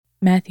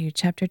Matthew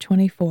chapter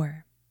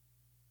 24.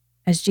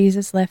 As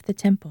Jesus left the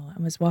temple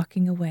and was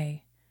walking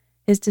away,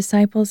 his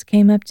disciples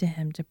came up to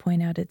him to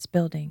point out its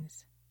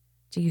buildings.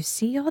 "Do you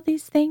see all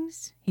these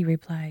things?" he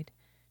replied.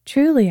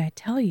 "Truly, I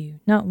tell you,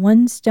 not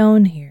one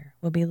stone here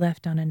will be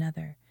left on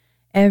another.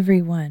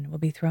 Every one will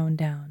be thrown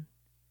down."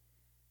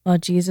 While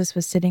Jesus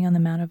was sitting on the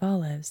Mount of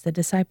Olives, the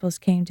disciples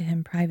came to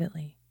him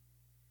privately.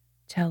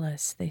 "Tell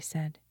us," they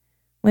said,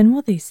 "when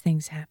will these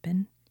things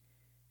happen?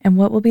 And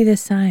what will be the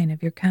sign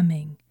of your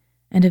coming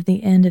and of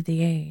the end of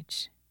the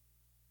age?"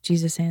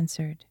 Jesus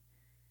answered,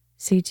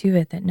 "See to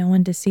it that no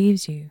one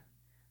deceives you,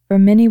 for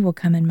many will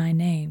come in my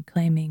name,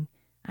 claiming,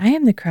 'I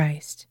am the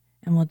Christ,'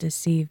 and will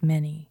deceive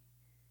many.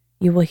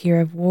 You will hear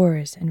of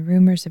wars and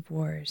rumors of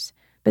wars,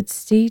 but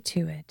see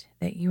to it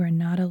that you are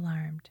not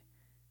alarmed.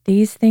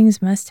 These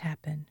things must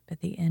happen,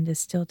 but the end is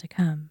still to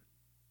come.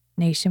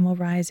 Nation will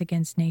rise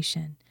against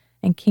nation,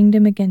 and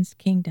kingdom against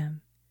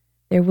kingdom.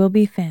 There will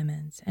be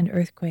famines and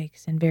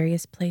earthquakes in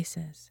various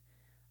places.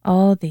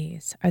 All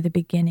these are the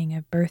beginning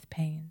of birth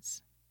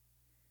pains.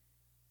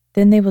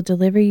 Then they will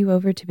deliver you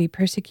over to be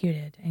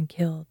persecuted and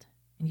killed,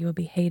 and you will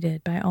be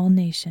hated by all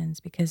nations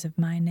because of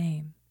my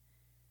name.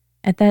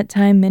 At that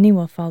time many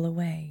will fall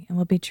away and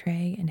will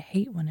betray and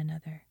hate one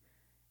another,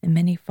 and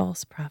many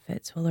false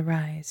prophets will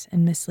arise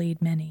and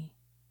mislead many.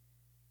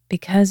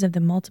 Because of the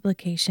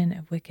multiplication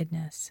of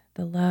wickedness,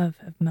 the love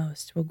of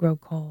most will grow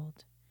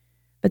cold,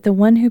 but the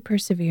one who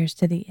perseveres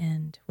to the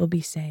end will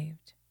be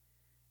saved.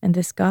 And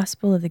this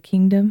gospel of the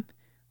kingdom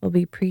will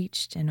be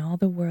preached in all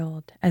the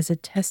world as a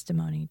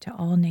testimony to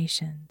all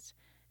nations,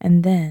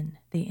 and then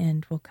the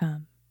end will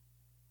come.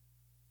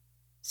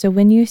 So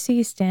when you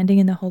see standing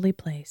in the holy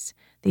place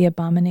the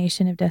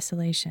abomination of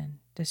desolation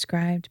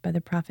described by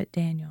the prophet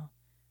Daniel,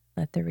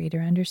 let the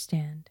reader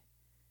understand.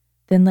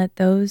 Then let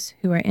those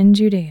who are in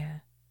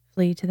Judea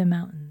flee to the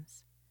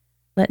mountains.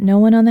 Let no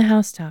one on the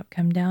housetop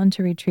come down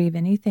to retrieve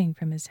anything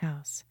from his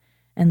house,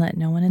 and let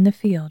no one in the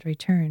field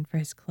return for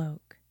his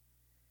cloak.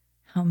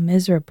 How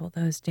miserable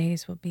those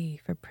days will be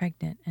for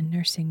pregnant and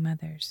nursing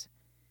mothers.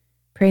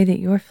 Pray that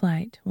your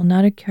flight will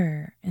not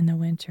occur in the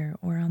winter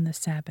or on the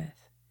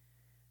Sabbath.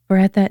 For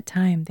at that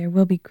time there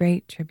will be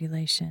great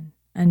tribulation,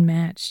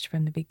 unmatched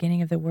from the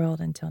beginning of the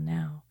world until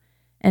now,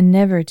 and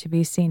never to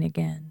be seen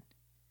again.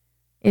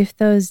 If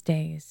those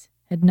days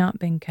had not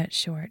been cut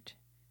short,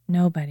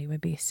 nobody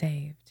would be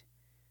saved.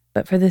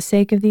 But for the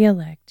sake of the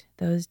elect,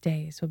 those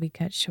days will be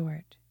cut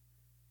short.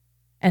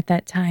 At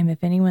that time,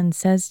 if anyone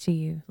says to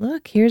you,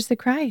 'Look, here's the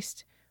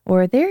Christ,'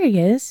 or 'There he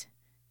is,'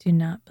 do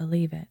not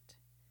believe it.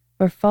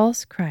 For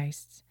false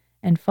Christs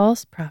and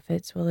false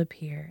prophets will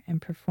appear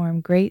and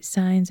perform great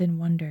signs and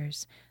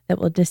wonders that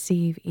will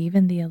deceive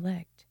even the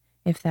elect,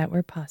 if that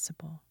were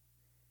possible.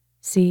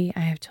 See,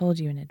 I have told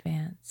you in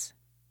advance.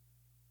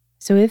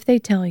 So if they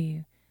tell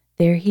you,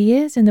 'There he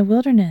is in the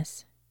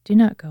wilderness,' do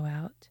not go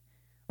out.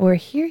 Or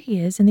 'Here he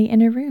is in the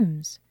inner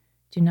rooms,'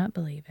 do not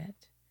believe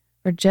it.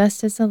 For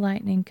just as the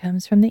lightning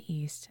comes from the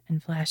east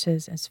and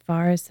flashes as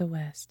far as the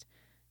west,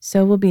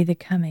 so will be the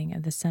coming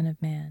of the Son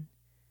of Man.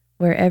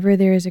 Wherever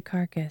there is a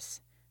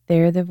carcass,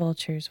 there the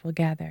vultures will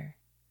gather.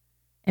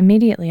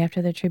 Immediately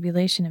after the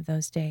tribulation of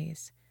those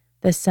days,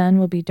 the sun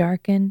will be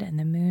darkened and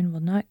the moon will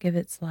not give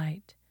its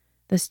light.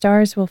 The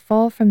stars will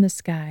fall from the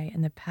sky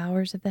and the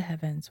powers of the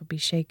heavens will be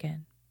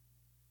shaken.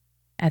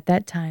 At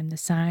that time the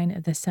sign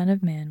of the Son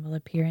of Man will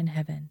appear in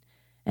heaven,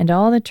 and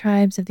all the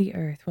tribes of the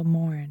earth will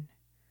mourn.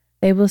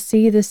 They will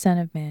see the Son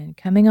of Man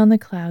coming on the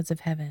clouds of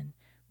heaven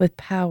with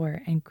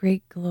power and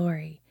great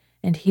glory,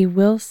 and he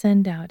will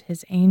send out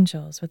his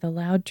angels with a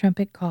loud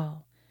trumpet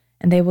call,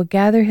 and they will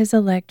gather his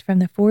elect from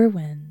the four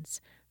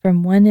winds,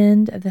 from one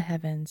end of the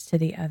heavens to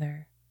the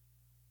other.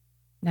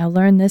 Now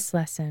learn this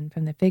lesson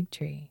from the fig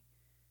tree.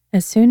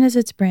 As soon as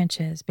its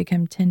branches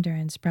become tender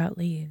and sprout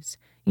leaves,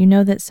 you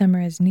know that summer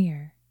is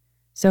near.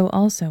 So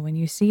also when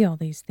you see all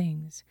these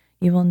things,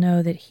 you will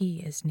know that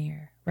he is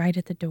near, right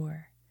at the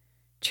door.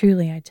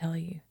 Truly I tell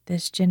you,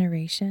 this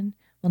generation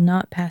will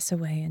not pass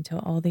away until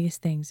all these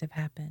things have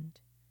happened.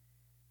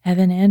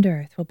 Heaven and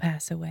earth will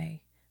pass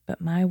away,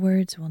 but my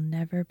words will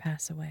never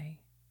pass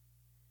away.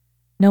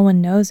 No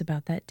one knows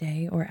about that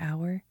day or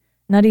hour,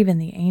 not even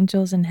the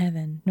angels in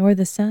heaven, nor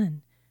the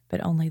Son,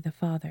 but only the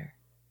Father.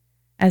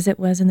 As it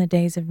was in the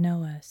days of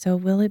Noah, so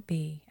will it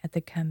be at the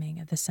coming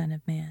of the Son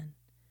of Man.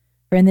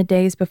 For in the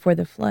days before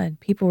the flood,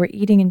 people were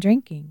eating and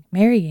drinking,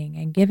 marrying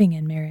and giving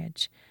in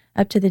marriage,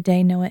 up to the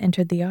day Noah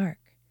entered the ark.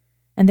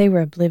 And they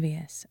were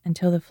oblivious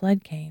until the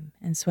flood came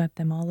and swept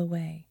them all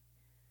away.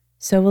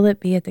 So will it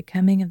be at the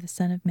coming of the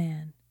Son of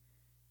Man.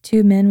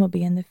 2 men will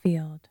be in the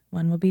field,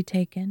 one will be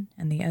taken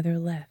and the other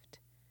left.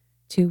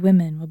 2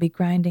 women will be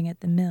grinding at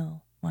the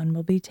mill, one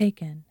will be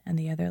taken and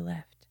the other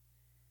left.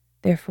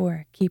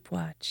 Therefore keep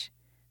watch,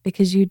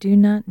 because you do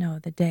not know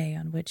the day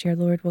on which your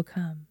Lord will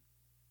come.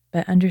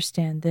 But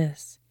understand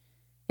this,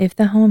 if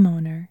the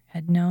homeowner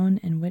had known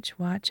in which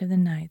watch of the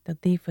night the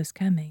thief was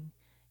coming,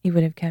 he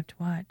would have kept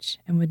watch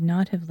and would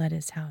not have let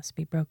his house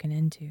be broken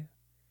into.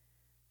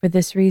 For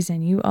this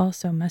reason you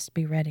also must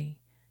be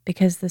ready,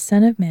 because the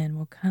Son of Man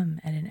will come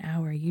at an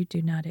hour you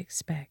do not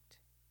expect.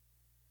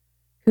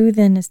 Who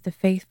then is the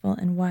faithful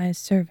and wise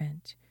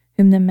servant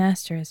whom the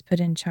master has put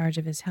in charge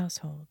of his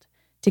household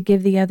to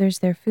give the others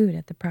their food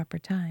at the proper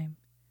time?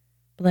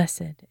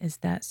 Blessed is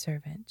that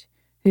servant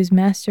whose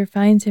master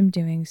finds him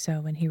doing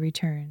so when he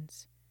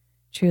returns.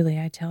 Truly,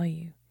 I tell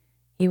you,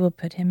 he will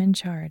put him in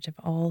charge of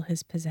all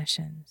his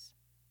possessions.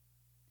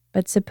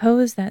 But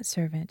suppose that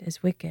servant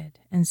is wicked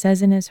and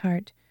says in his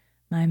heart,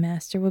 My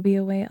master will be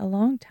away a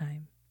long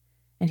time,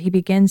 and he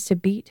begins to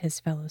beat his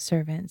fellow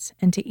servants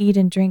and to eat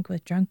and drink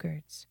with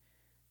drunkards.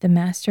 The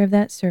master of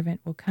that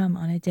servant will come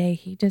on a day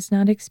he does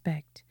not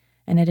expect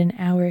and at an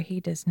hour he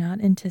does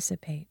not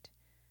anticipate.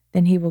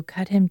 Then he will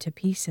cut him to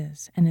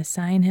pieces and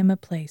assign him a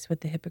place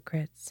with the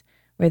hypocrites,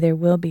 where there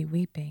will be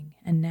weeping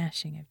and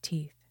gnashing of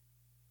teeth.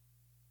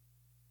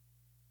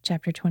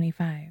 Chapter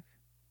 25.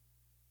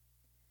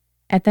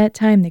 At that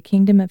time the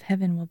kingdom of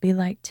heaven will be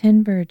like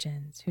 10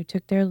 virgins who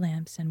took their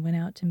lamps and went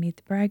out to meet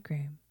the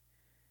bridegroom.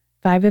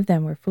 5 of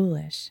them were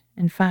foolish,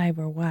 and 5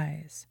 were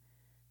wise.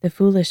 The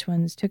foolish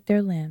ones took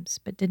their lamps,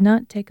 but did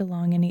not take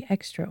along any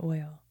extra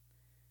oil.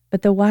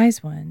 But the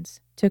wise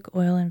ones took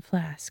oil in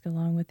flask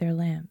along with their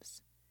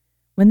lamps.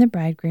 When the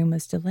bridegroom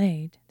was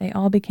delayed, they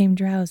all became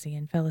drowsy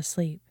and fell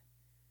asleep.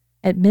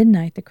 At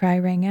midnight the cry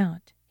rang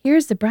out, Here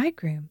is the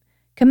bridegroom!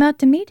 Come out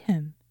to meet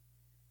him!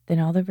 Then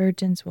all the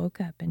virgins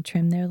woke up and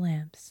trimmed their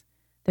lamps.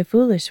 The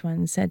foolish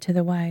ones said to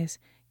the wise,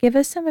 Give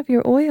us some of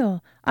your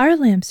oil. Our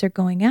lamps are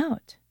going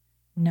out.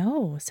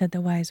 No, said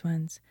the wise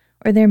ones,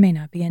 or there may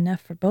not be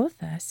enough for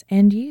both us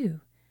and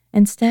you.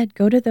 Instead,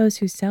 go to those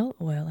who sell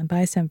oil and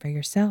buy some for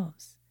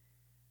yourselves.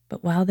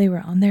 But while they were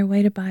on their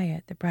way to buy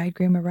it, the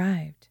bridegroom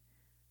arrived.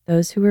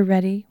 Those who were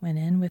ready went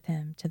in with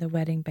him to the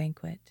wedding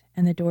banquet,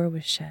 and the door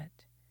was shut.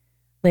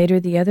 Later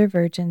the other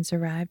virgins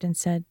arrived and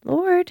said,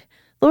 Lord,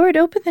 Lord,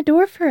 open the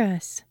door for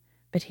us.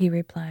 But he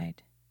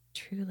replied,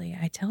 Truly,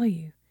 I tell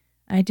you,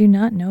 I do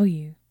not know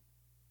you.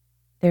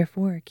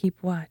 Therefore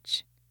keep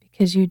watch,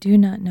 because you do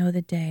not know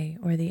the day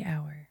or the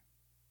hour.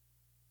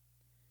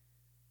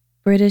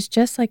 For it is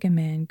just like a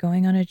man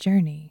going on a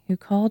journey who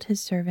called his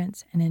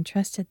servants and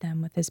entrusted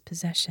them with his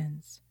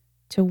possessions.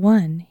 To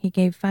one he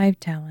gave 5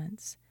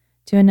 talents,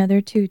 to another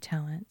 2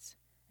 talents,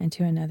 and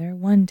to another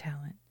 1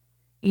 talent,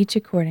 each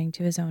according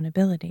to his own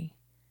ability.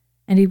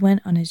 And he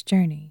went on his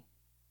journey.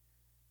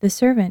 The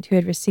servant who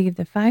had received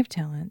the 5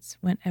 talents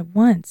went at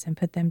once and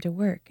put them to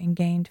work and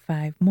gained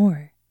 5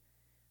 more.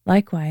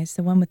 Likewise,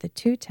 the one with the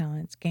 2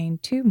 talents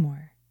gained 2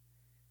 more.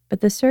 But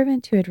the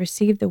servant who had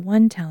received the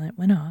 1 talent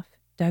went off,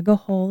 dug a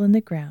hole in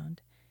the ground,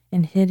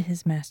 and hid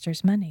his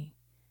master's money.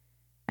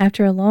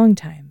 After a long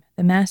time,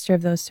 the master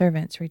of those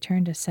servants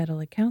returned to settle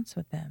accounts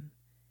with them.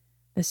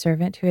 The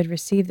servant who had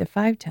received the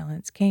 5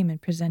 talents came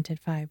and presented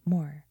 5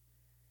 more.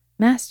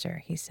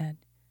 Master, he said,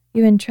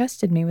 you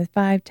entrusted me with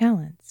 5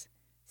 talents.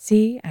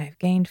 See, I have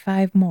gained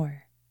 5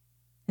 more.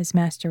 His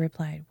master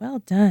replied, Well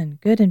done,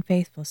 good and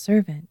faithful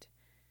servant.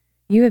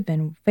 You have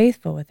been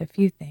faithful with a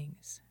few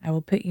things. I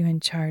will put you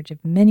in charge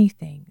of many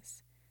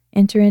things.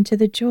 Enter into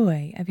the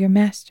joy of your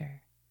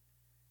master.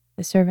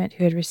 The servant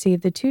who had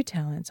received the 2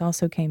 talents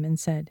also came and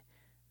said,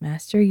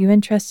 Master, you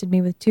entrusted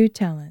me with 2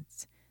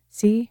 talents.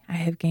 See, I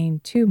have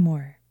gained 2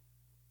 more.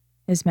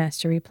 His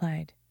master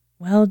replied,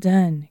 Well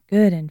done,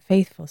 good and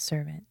faithful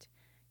servant.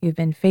 You have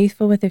been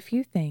faithful with a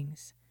few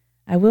things.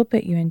 I will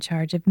put you in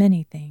charge of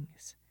many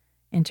things.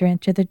 Enter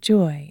into the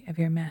joy of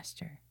your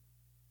master.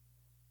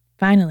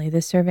 Finally,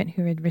 the servant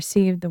who had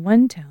received the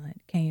 1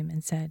 talent came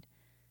and said,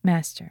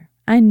 Master,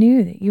 I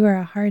knew that you are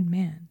a hard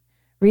man,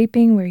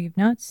 reaping where you've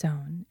not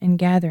sown and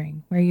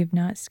gathering where you've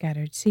not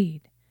scattered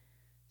seed.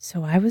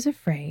 So I was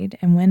afraid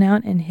and went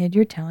out and hid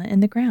your talent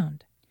in the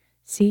ground.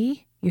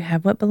 See, you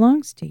have what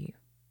belongs to you.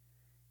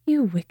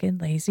 You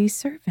wicked, lazy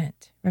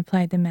servant,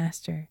 replied the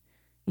master.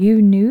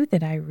 You knew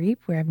that I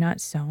reap where I have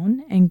not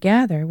sown and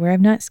gather where I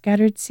have not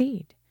scattered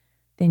seed.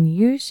 Then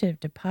you should have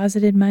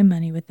deposited my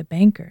money with the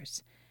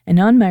bankers, and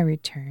on my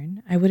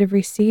return I would have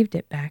received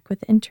it back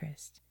with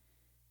interest.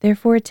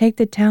 Therefore take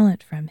the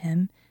talent from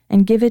him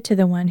and give it to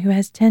the one who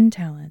has 10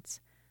 talents.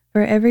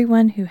 For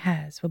everyone who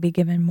has will be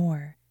given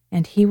more,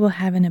 and he will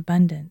have an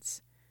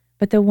abundance.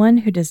 But the one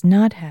who does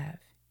not have,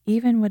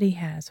 even what he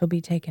has will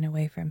be taken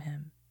away from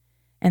him.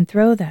 And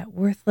throw that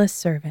worthless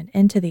servant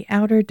into the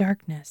outer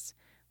darkness,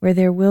 where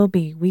there will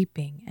be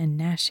weeping and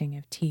gnashing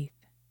of teeth.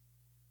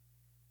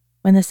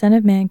 When the Son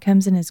of Man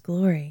comes in his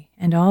glory,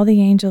 and all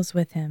the angels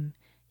with him,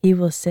 he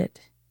will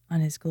sit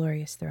on his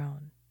glorious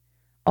throne.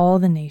 All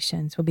the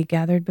nations will be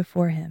gathered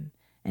before him,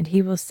 and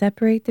he will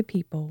separate the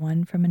people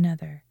one from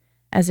another,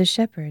 as a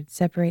shepherd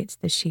separates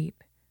the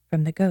sheep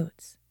from the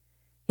goats.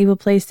 He will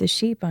place the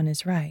sheep on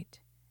his right,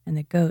 and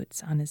the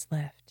goats on his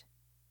left.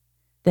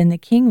 Then the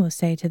king will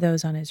say to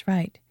those on his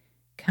right,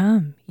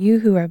 Come, you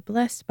who are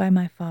blessed by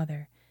my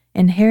Father,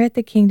 inherit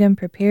the kingdom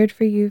prepared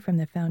for you from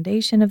the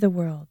foundation of the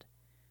world.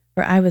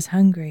 For I was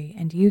hungry,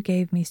 and you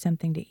gave me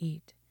something to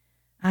eat.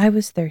 I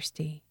was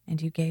thirsty,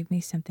 and you gave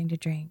me something to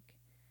drink.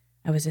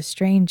 I was a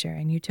stranger,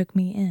 and you took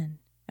me in.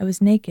 I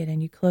was naked,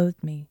 and you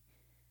clothed me.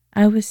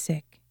 I was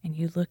sick, and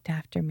you looked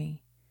after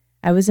me.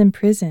 I was in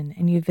prison,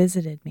 and you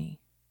visited me."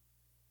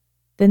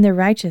 Then the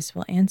righteous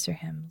will answer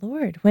him,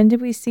 "Lord, when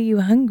did we see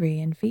you hungry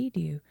and feed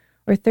you,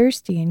 or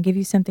thirsty and give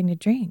you something to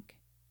drink?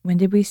 When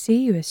did we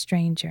see you a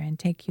stranger and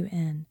take you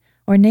in,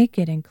 or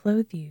naked and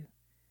clothe you?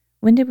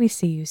 When did we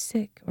see you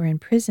sick or in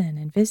prison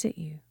and visit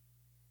you?"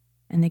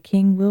 And the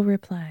king will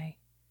reply,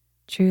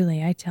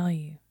 "Truly, I tell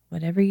you,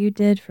 whatever you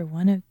did for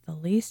one of the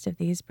least of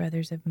these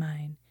brothers of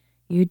mine,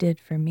 you did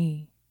for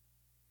me."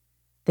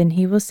 Then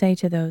he will say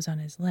to those on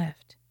his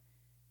left,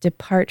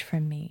 "Depart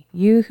from me,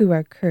 you who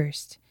are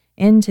cursed,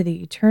 into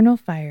the eternal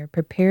fire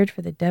prepared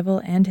for the devil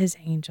and his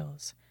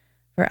angels.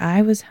 For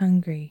I was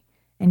hungry,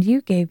 and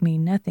you gave me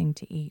nothing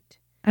to eat.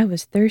 I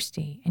was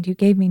thirsty, and you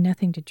gave me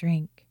nothing to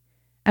drink.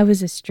 I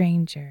was a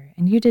stranger,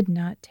 and you did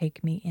not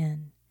take me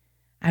in.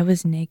 I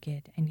was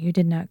naked, and you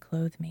did not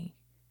clothe me.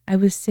 I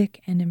was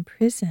sick and in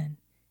prison,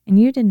 and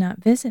you did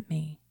not visit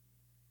me."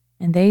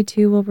 And they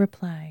too will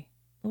reply,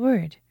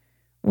 "Lord,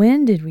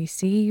 when did we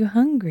see you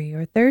hungry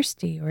or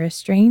thirsty or a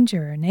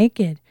stranger or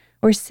naked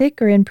or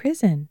sick or in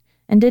prison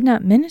and did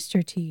not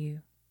minister to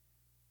you?"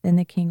 Then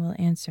the king will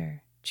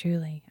answer,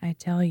 "Truly, I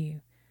tell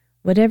you,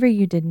 whatever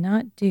you did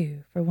not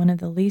do for one of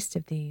the least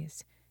of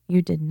these,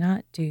 you did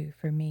not do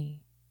for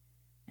me."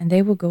 And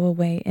they will go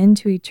away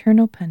into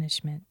eternal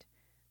punishment,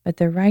 but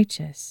the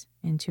righteous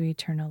into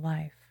eternal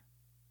life.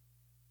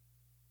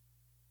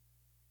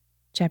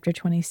 Chapter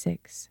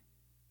 26.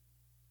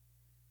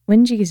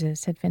 When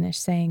Jesus had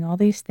finished saying all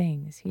these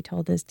things, he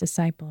told his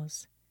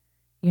disciples,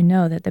 "You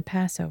know that the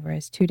Passover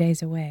is 2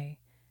 days away,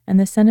 and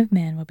the Son of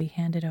Man will be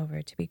handed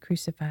over to be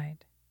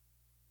crucified."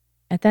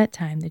 At that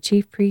time the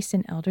chief priests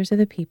and elders of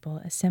the people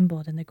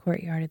assembled in the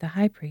courtyard of the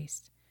high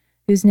priest,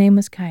 whose name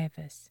was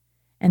Caiaphas,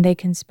 and they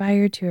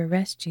conspired to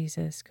arrest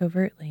Jesus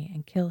covertly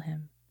and kill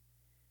him.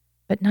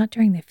 "But not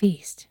during the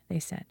feast," they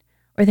said,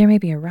 "or there may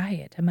be a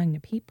riot among the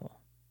people."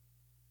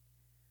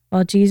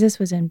 While Jesus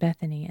was in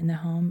Bethany in the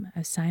home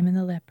of Simon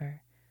the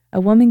leper,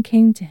 a woman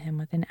came to him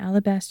with an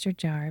alabaster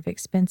jar of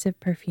expensive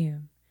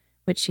perfume,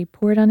 which she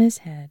poured on his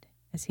head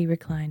as he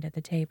reclined at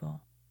the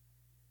table.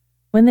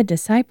 When the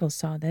disciples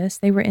saw this,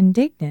 they were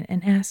indignant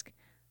and asked,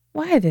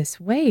 "Why this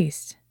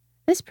waste?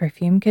 This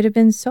perfume could have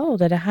been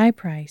sold at a high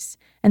price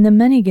and the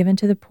money given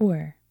to the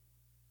poor."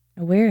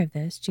 Aware of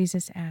this,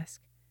 Jesus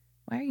asked,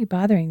 "Why are you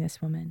bothering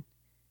this woman?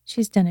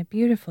 She's done a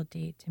beautiful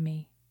deed to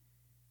me.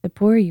 The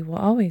poor you will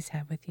always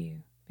have with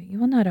you, but you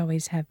will not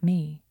always have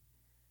me.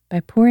 By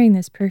pouring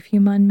this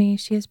perfume on me,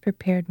 she has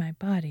prepared my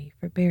body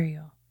for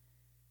burial.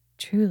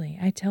 Truly,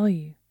 I tell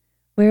you,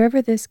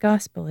 wherever this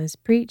gospel is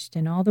preached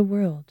in all the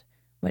world,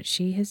 what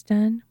she has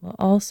done will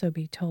also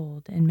be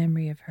told in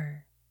memory of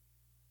her."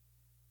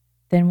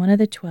 Then one of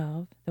the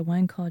 12, the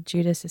one called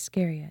Judas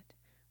Iscariot,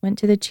 went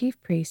to the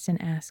chief priests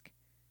and asked,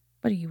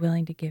 "What are you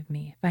willing to give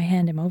me if I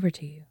hand him over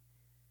to you?"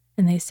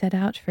 And they set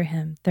out for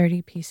him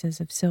 30 pieces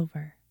of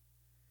silver.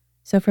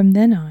 So from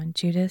then on,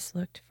 Judas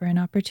looked for an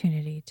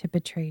opportunity to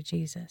betray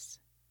Jesus.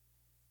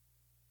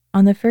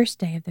 On the first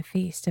day of the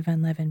Feast of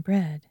Unleavened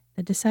Bread,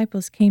 the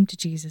disciples came to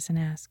Jesus and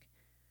asked,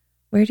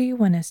 "Where do you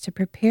want us to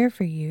prepare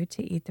for you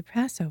to eat the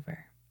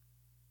Passover?"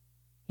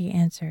 He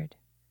answered,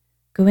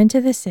 "Go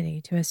into the city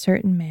to a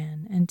certain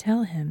man and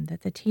tell him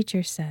that the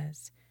teacher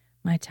says,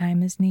 'My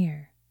time is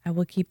near. I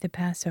will keep the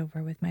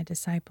Passover with my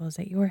disciples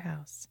at your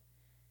house.'"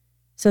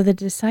 So the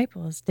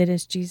disciples did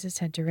as Jesus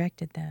had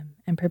directed them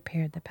and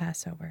prepared the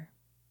Passover.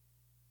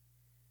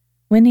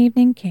 When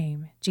evening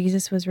came,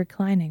 Jesus was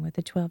reclining with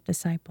the 12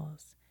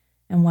 disciples,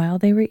 and while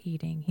they were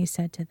eating, he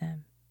said to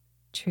them,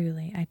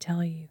 "Truly, I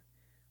tell you,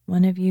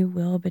 one of you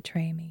will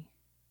betray me."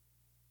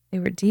 They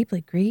were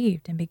deeply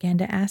grieved and began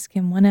to ask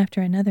him one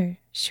after another,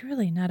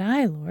 "Surely not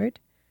I, Lord?"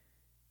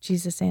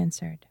 Jesus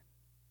answered,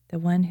 "The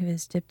one who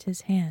has dipped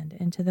his hand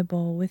into the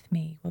bowl with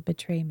me will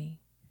betray me.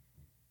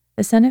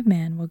 The Son of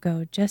Man will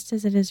go just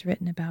as it is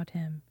written about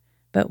him,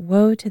 but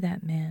woe to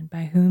that man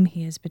by whom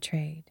he is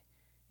betrayed.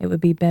 It would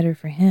be better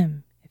for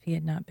him if he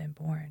had not been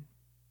born."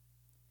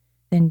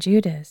 Then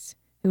Judas,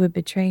 who would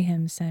betray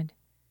him, said,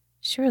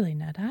 "Surely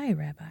not I,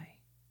 Rabbi."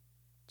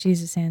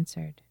 Jesus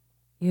answered,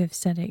 "You have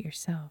said it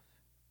yourself."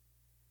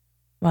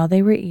 While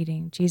they were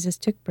eating, Jesus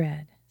took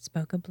bread,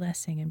 spoke a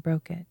blessing, and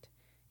broke it,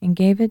 and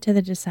gave it to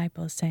the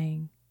disciples,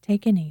 saying,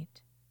 "Take and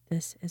eat.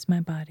 This is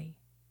my body."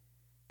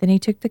 Then he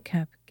took the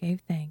cup,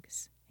 gave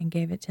thanks, and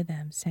gave it to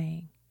them,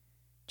 saying,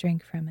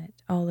 "Drink from it,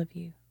 all of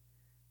you.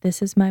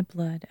 This is my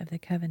blood of the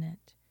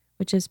covenant,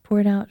 which is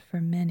poured out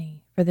for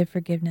many for the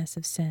forgiveness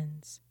of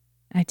sins.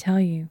 I tell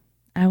you,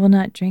 I will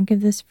not drink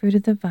of this fruit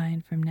of the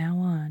vine from now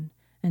on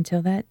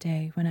until that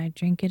day when I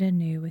drink it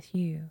anew with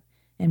you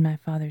in my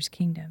Father's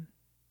kingdom."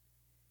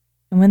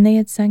 And when they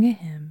had sung a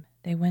hymn,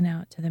 they went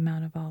out to the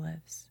Mount of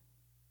Olives.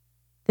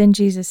 Then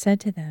Jesus said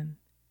to them,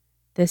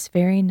 "This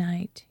very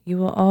night you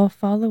will all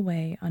fall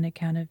away on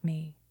account of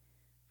me,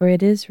 for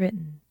it is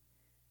written,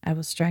 'I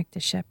will strike the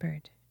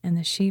shepherd, and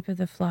the sheep of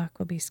the flock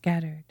will be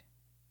scattered.'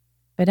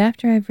 But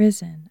after I've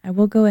risen, I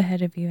will go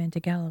ahead of you into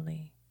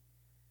Galilee."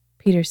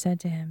 Peter said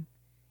to him,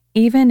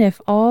 Even if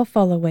all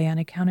fall away on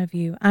account of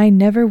you, I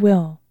never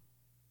will."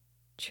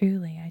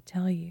 "Truly, I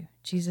tell you,"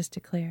 Jesus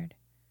declared,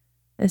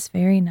 "this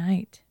very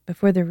night,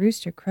 before the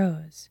rooster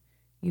crows,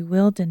 you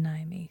will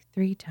deny me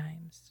 3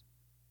 times."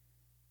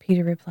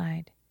 Peter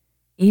replied,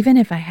 "Even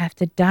if I have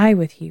to die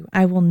with you,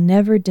 I will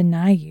never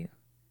deny you."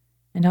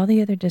 And all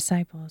the other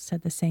disciples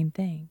said the same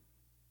thing.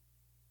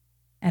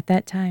 At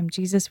that time,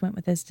 Jesus went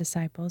with his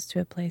disciples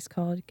to a place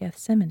called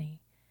Gethsemane,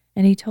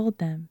 and he told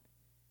them,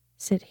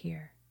 "Sit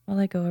here while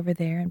I go over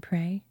there and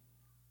pray."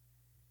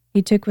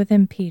 He took with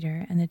him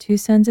Peter and the 2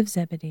 sons of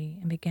Zebedee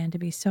and began to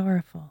be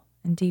sorrowful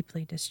and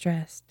deeply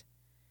distressed.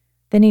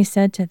 Then he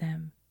said to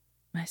them,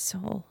 "My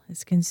soul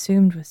is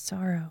consumed with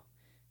sorrow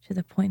to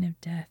the point of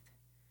death.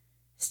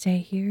 Stay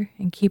here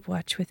and keep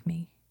watch with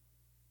me."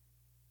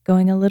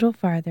 Going a little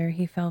farther,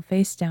 he fell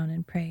face down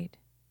and prayed,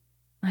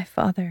 "My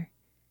Father,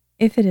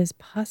 if it is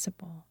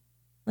possible,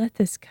 let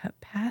this cup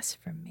pass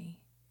from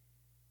me.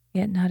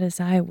 Yet not as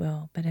I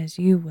will, but as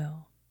you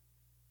will."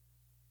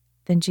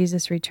 Then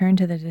Jesus returned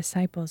to the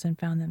disciples and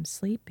found them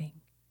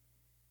sleeping.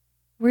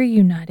 "Were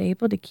you not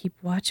able to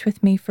keep watch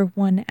with me for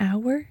 1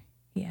 hour?"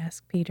 he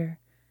asked Peter.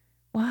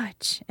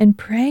 "Watch and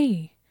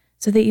pray,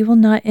 so that you will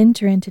not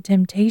enter into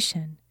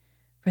temptation.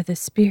 For the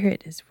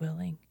spirit is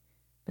willing,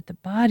 but the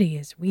body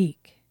is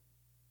weak."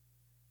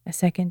 A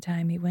second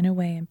time he went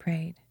away and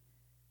prayed,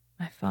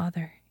 "My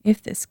Father,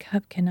 if this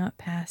cup cannot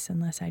pass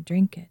unless I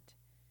drink it,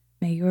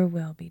 may your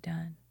will be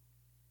done."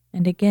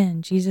 And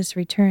again Jesus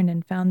returned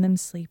and found them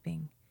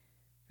sleeping,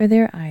 for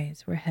their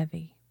eyes were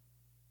heavy.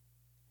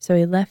 So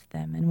he left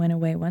them and went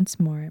away once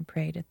more and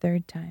prayed a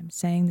 3rd time,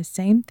 saying the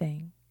same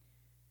thing.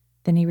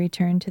 Then he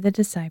returned to the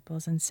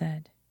disciples and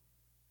said,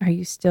 "Are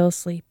you still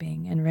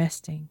sleeping and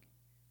resting?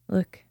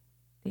 Look,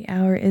 the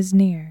hour is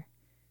near,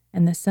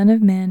 and the Son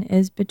of Man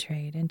is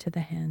betrayed into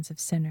the hands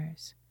of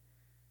sinners.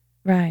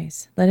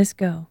 Rise, let us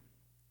go.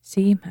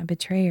 See, my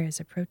betrayer is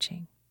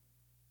approaching."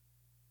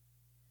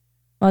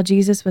 While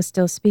Jesus was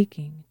still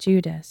speaking,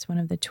 Judas, one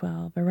of the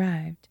 12,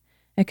 arrived,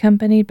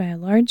 accompanied by a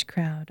large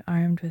crowd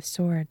armed with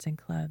swords and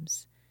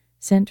clubs,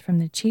 sent from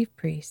the chief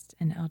priests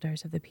and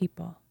elders of the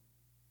people.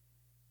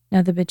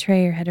 Now the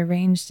betrayer had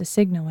arranged a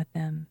signal with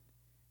them.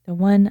 "The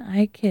one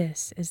I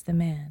kiss is the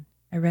man.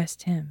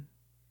 Arrest him."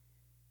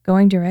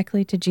 Going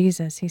directly to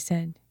Jesus, he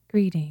said,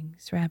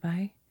 "Greetings,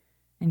 Rabbi,"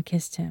 and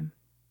kissed him.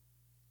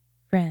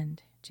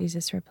 "Friend,"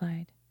 Jesus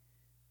replied,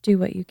 "do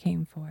what you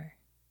came for."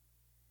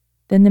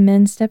 Then the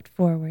men stepped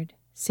forward,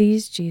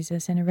 seized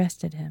Jesus, and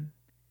arrested him.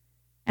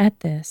 At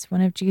this, one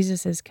of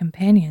Jesus'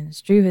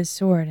 companions drew his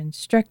sword and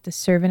struck the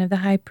servant of the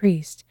high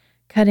priest,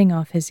 cutting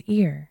off his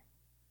ear.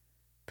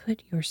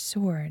 "Put your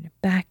sword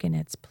back in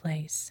its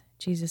place,"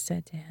 Jesus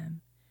said to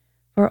him,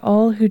 "for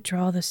all who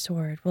draw the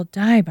sword will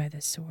die by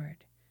the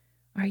sword.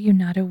 Are you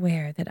not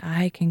aware that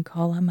I can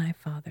call on my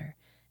Father,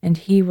 and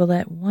he will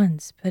at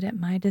once put at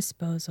my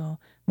disposal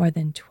more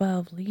than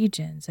 12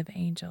 legions of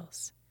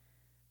angels?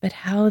 But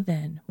how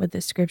then would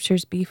the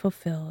scriptures be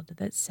fulfilled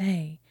that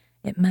say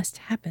it must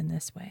happen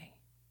this way?"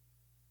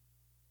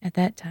 At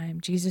that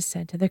time, Jesus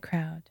said to the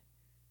crowd,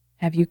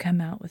 "Have you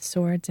come out with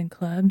swords and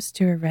clubs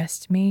to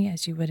arrest me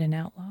as you would an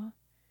outlaw?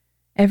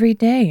 Every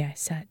day I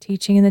sat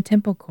teaching in the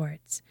temple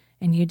courts,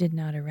 and you did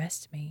not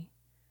arrest me.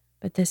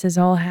 But this has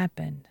all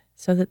happened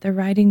so that the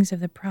writings of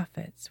the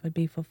prophets would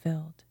be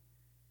fulfilled."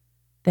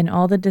 Then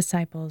all the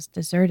disciples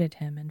deserted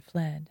him and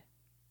fled.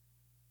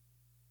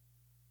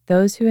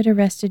 Those who had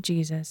arrested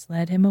Jesus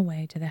led him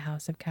away to the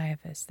house of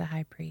Caiaphas the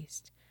high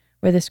priest,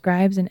 where the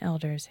scribes and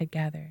elders had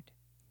gathered.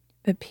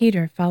 But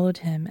Peter followed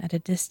him at a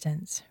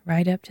distance,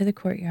 right up to the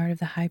courtyard of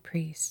the high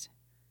priest,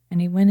 and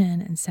he went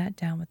in and sat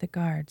down with the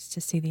guards to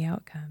see the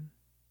outcome.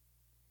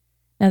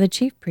 Now the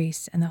chief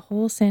priests and the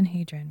whole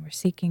Sanhedrin were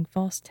seeking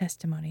false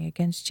testimony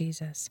against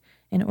Jesus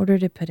in order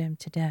to put him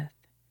to death.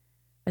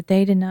 But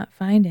they did not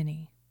find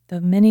any, though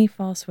many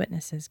false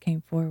witnesses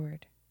came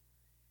forward.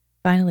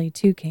 Finally,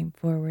 2 came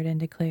forward and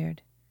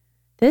declared,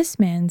 "This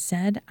man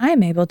said, 'I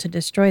am able to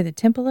destroy the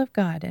temple of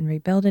God and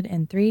rebuild it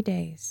in 3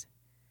 days.'"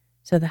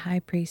 So the high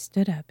priest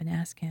stood up and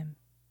asked him,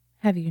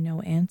 "Have you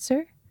no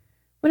answer?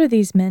 What are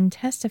these men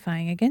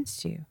testifying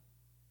against you?"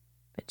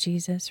 But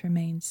Jesus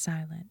remained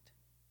silent.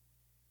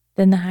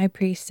 Then the high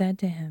priest said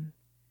to him,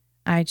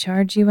 "I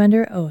charge you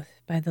under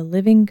oath by the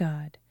living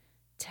God,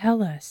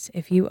 tell us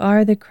if you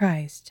are the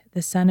Christ,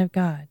 the Son of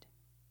God."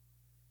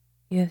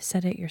 "You have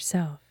said it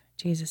yourself,"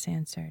 Jesus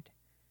answered.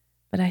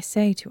 "But I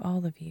say to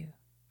all of you,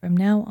 from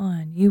now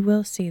on you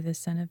will see the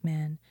Son of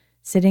Man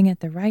sitting at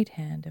the right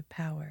hand of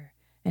power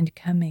and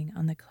coming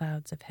on the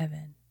clouds of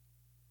heaven."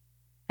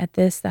 At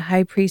this, the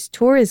high priest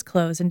tore his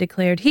clothes and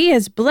declared, "He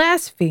has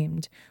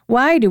blasphemed!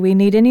 Why do we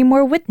need any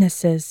more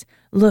witnesses?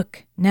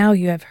 Look, now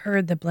you have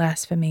heard the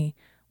blasphemy.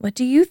 What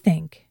do you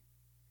think?"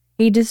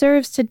 "He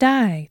deserves to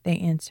die," they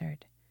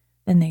answered.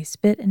 Then they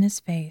spit in his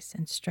face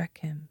and struck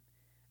him.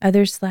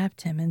 Others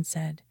slapped him and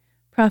said,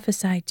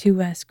 "Prophesy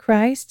to us,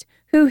 Christ,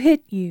 who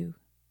hit you?"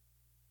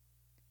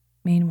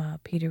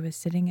 Meanwhile, Peter was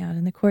sitting out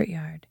in the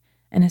courtyard,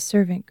 and a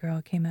servant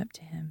girl came up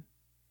to him.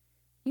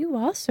 "You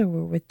also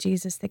were with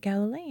Jesus the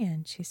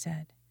Galilean," she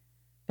said.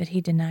 But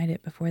he denied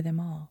it before them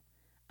all.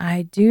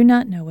 "I do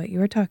not know what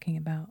you are talking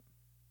about."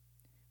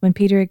 When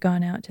Peter had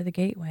gone out to the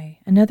gateway,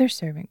 another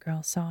servant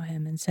girl saw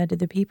him and said to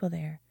the people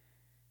there,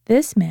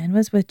 "This man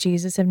was with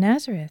Jesus of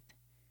Nazareth."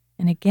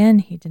 And again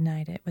he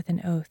denied it with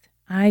an oath,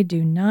 "I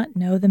do not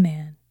know the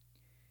man."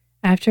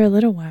 After a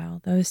little while,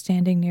 those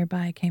standing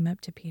nearby came up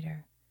to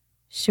Peter.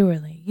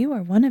 "Surely you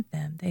are one of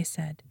them," they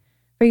said,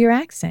 "for your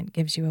accent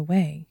gives you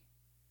away."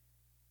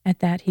 At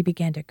that he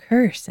began to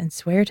curse and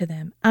swear to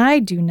them, "I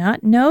do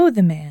not know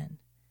the man."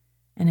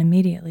 And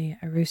immediately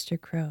a rooster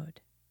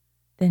crowed.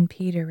 Then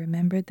Peter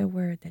remembered the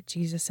word that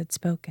Jesus had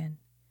spoken,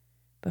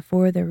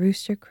 "Before the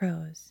rooster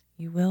crows,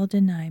 you will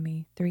deny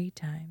me 3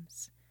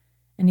 times."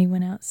 And he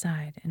went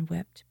outside and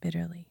wept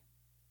bitterly.